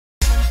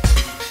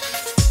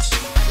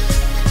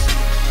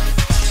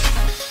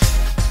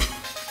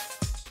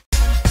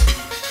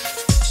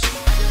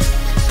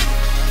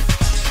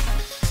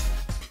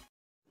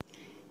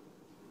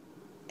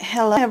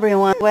Hello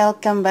everyone,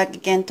 welcome back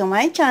again to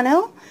my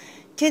channel.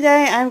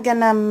 Today I'm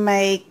gonna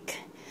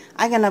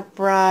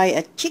fry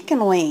a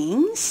chicken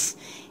wings,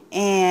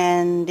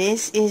 and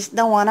this is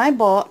the one I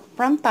bought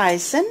from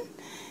Tyson.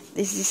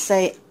 This is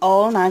a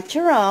all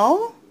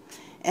natural,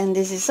 and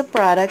this is a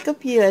product of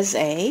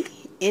USA.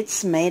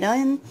 It's made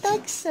in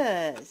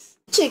Texas.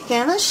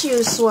 Chicken as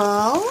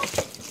usual.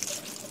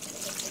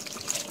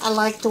 I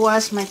like to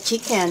wash my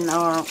chicken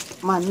or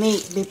my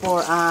meat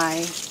before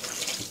I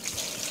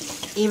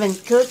even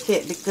cook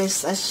it,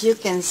 because as you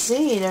can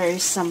see there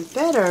is some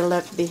butter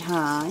left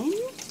behind.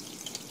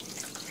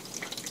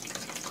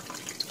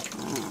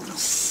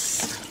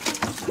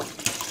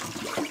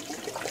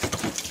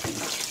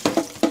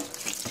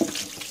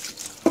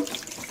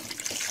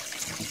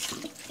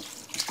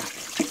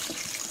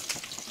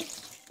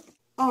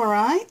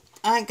 Alright,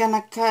 I'm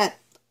gonna cut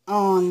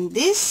on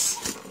this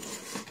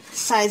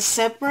side,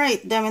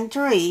 separate them in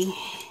three,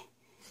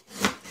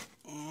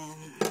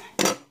 and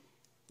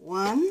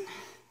 1,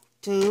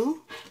 2,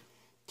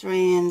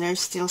 3, and there's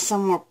still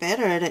some more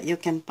butter that you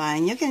can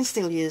find. You can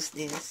still use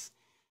this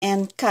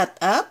and cut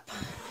up.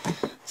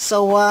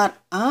 So what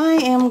I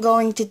am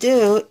going to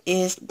do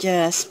is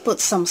just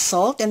put some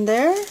salt in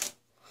there.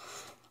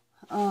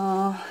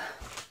 I'm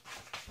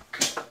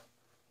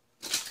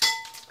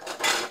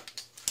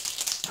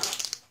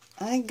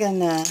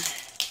gonna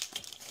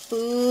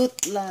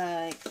put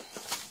like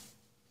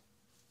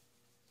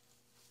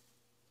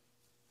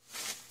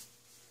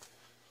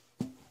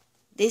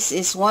this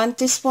is 1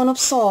 teaspoon of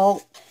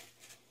salt.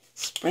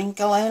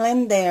 Sprinkle it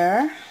in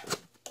there.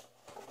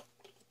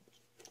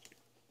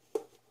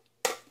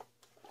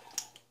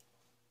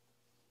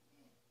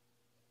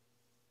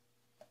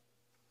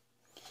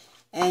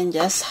 And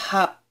just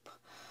half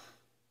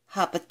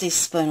a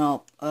teaspoon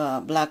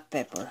of black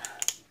pepper.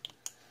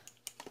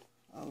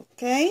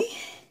 Okay.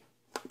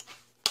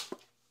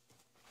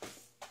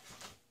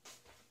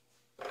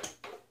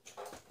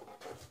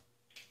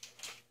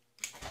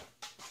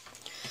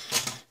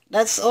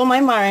 That's all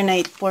my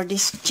marinade for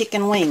these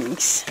chicken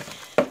wings.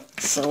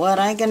 So what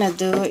I'm gonna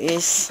do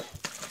is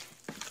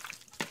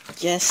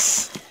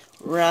just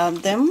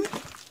rub them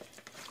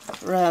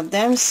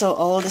so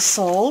all the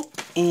salt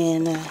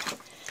and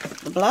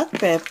the black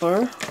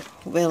pepper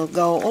will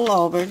go all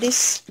over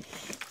this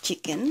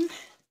chicken.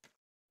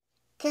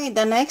 Okay,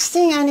 the next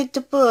thing I need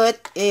to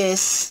put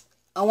is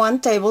 1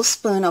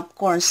 tablespoon of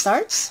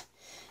cornstarch.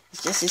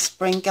 Just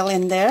sprinkle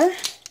in there.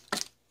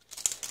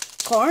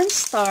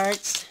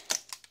 Cornstarch,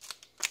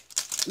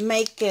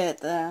 make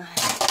it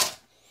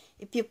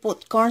if you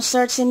put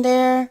cornstarch in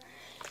there,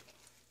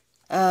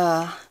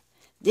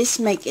 this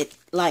make it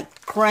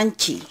like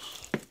crunchy,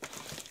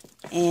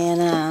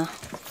 and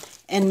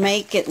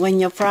make it when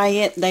you fry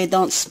it they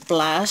don't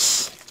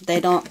splash. They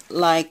don't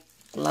like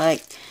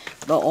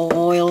the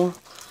oil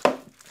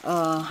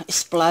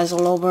splash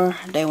all over.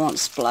 They won't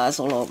splash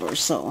all over.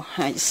 So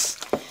I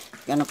just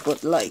gonna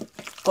put like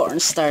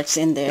cornstarch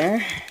in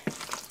there,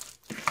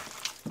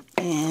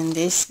 and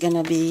this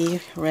gonna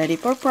be ready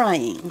for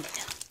frying.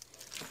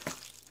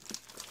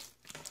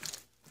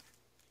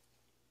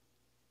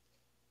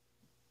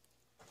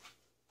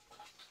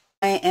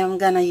 I am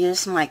gonna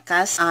use my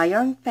cast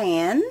iron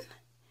pan,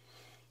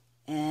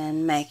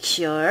 and make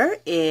sure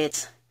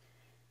it's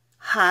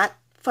hot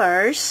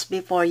first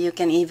before you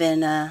can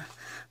even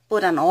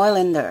put an oil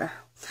in there.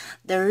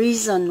 The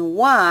reason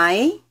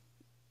why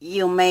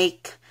you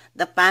make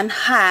the pan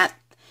hot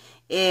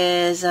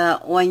is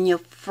when you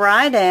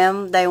fry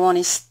them, they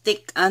won't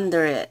stick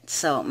under it.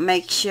 So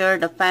make sure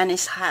the pan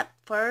is hot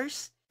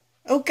first.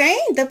 Okay,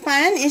 the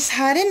pan is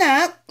hot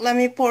enough. Let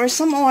me pour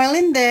some oil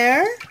in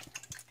there.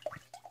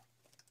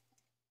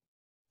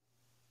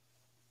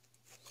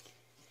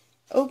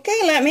 Okay,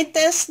 let me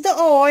test the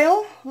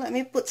oil. Let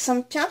me put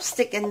some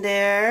chopstick in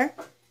there.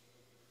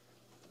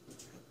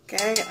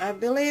 Okay, I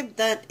believe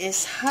that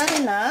is hot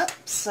enough.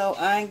 So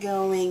I'm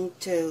going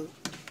to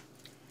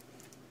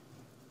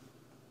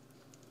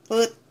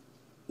put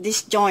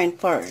this joint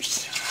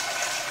first.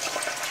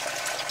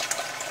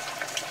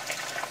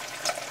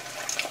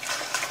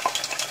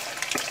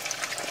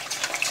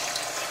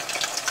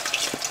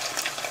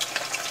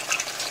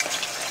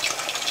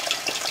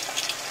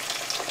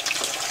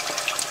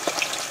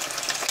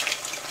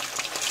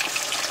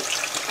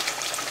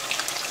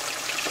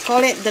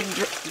 Call it the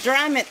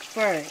dry meat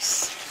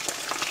first.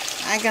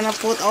 I'm gonna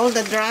put all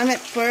the dry meat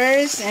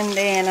first, and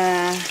then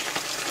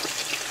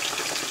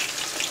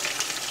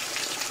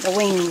the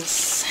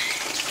wings.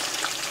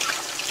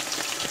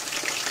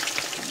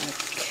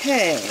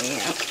 Okay,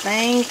 I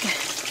think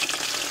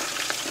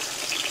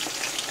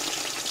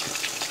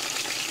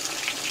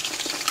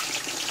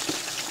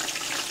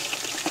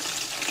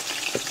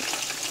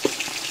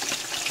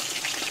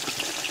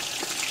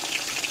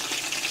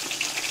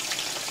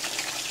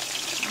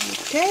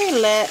okay,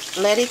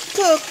 let it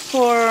cook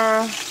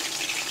for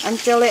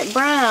until it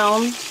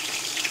brown.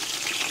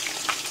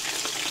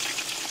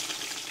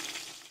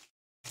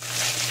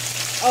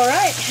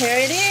 Alright, here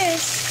it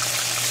is.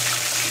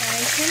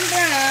 Nice and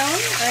brown.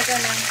 I'm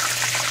gonna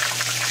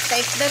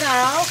take that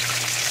out.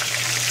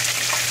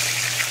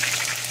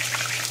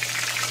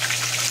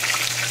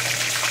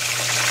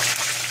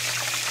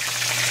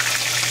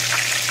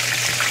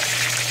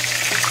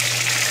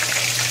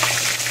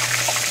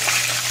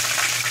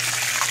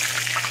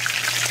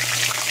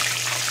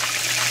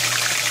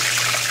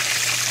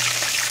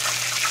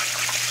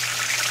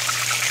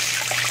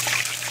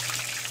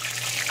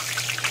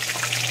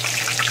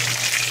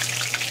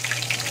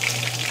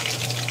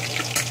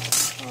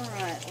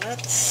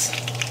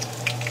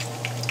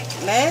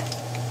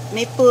 let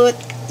me put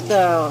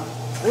the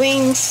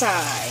wing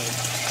side.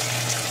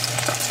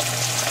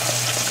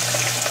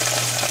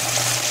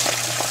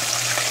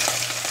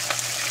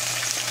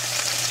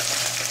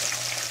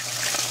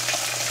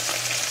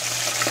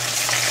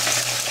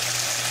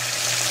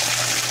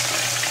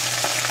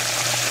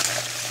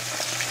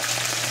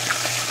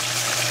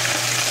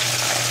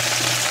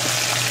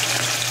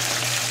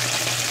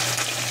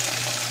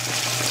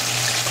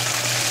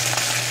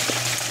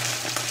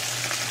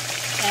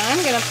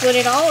 I'm gonna put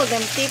it all of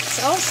them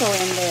tips also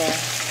in there.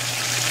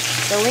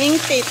 The wing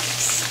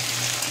tips.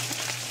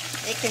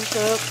 They can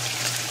cook.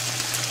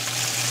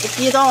 If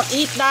you don't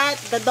eat that,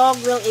 the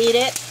dog will eat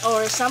it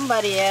or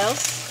somebody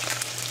else.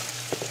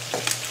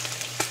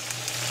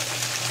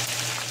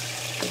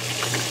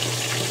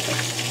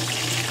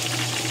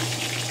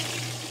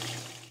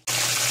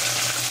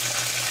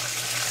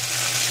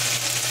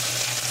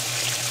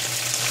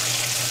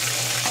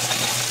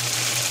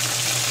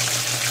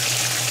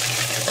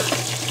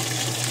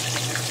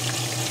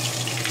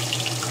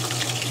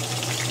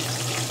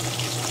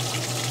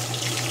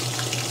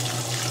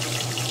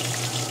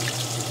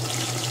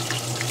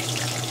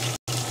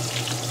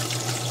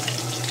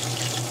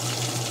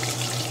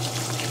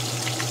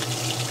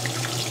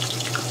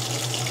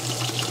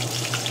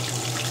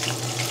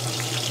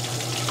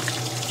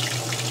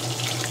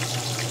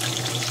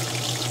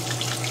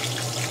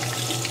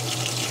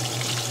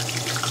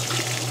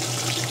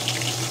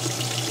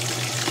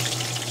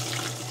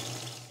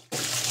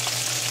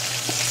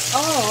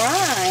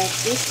 Alright,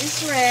 this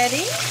is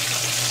ready.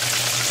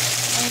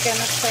 I'm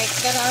gonna take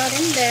that out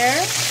in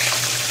there.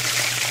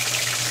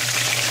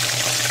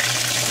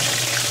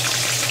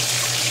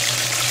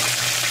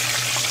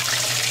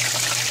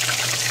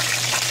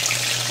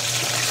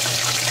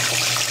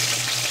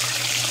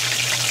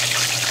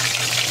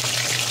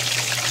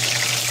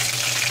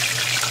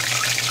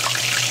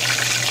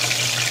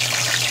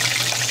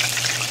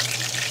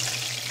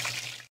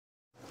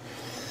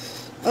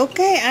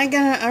 Okay, I'm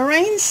gonna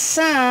arrange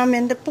some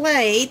in the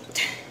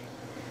plate.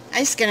 I'm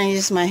just gonna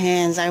use my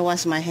hands. I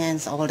wash my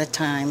hands all the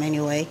time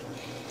anyway.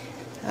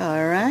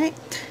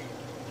 Alright.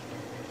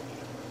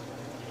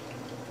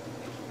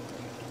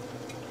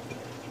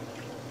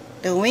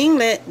 The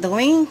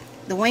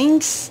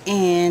wings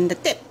and the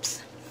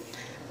tips.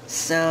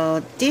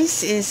 So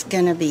this is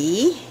gonna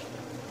be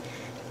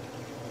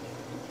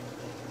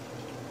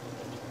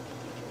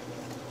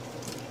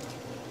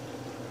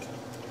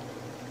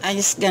I'm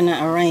just gonna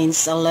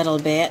arrange a little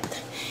bit,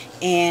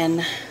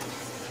 and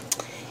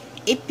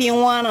if you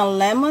want a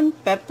lemon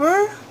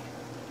pepper,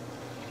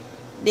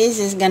 this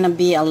is gonna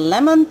be a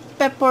lemon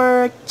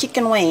pepper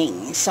chicken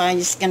wing. So I'm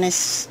just gonna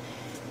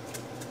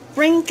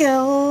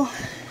sprinkle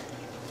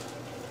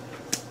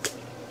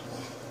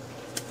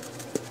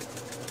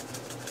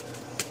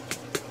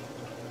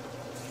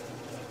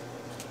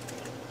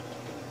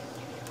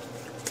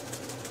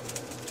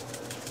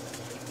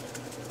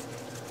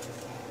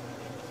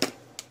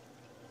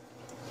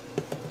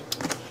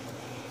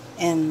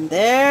and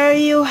there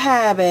you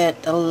have it,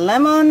 a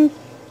lemon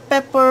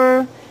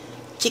pepper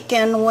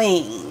chicken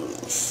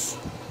wings.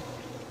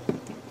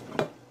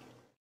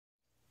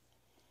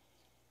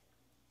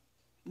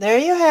 There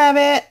you have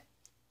it,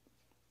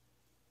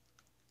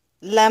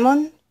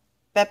 lemon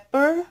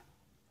pepper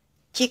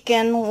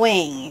chicken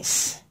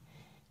wings.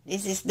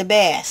 This is the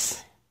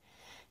best.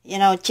 You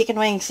know, chicken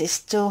wings is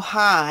too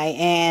high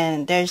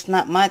and there's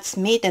not much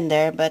meat in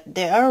there, but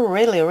they are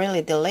really,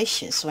 really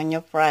delicious when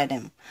you fry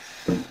them.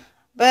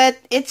 But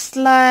it's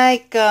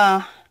like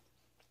the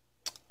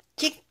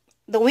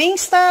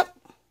wingstop,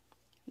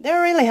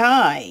 they're really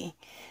high,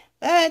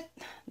 but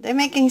they're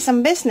making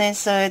some business.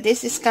 So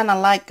this is kind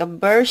of like a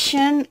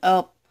version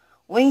of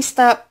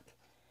wingstop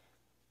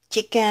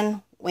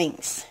chicken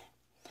wings.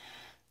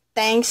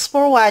 Thanks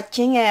for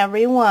watching,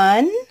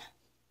 everyone.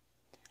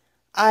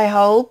 I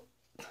hope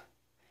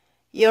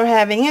you're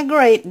having a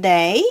great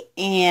day,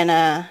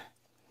 and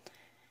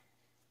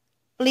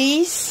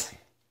please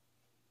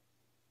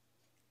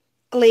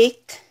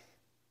click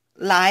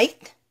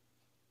like,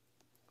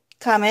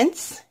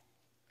 comments,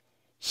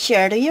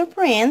 share to your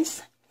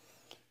friends,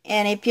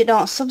 and if you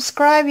don't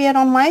subscribe yet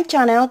on my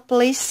channel,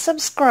 please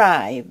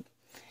subscribe.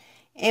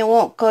 It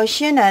won't cost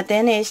you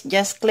nothing. It's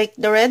just click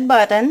the red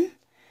button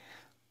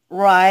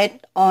right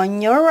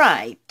on your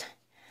right.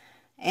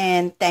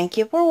 And thank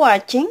you for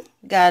watching.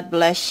 God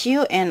bless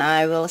you, and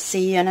I will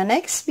see you in the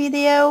next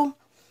video.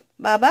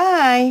 Bye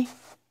bye.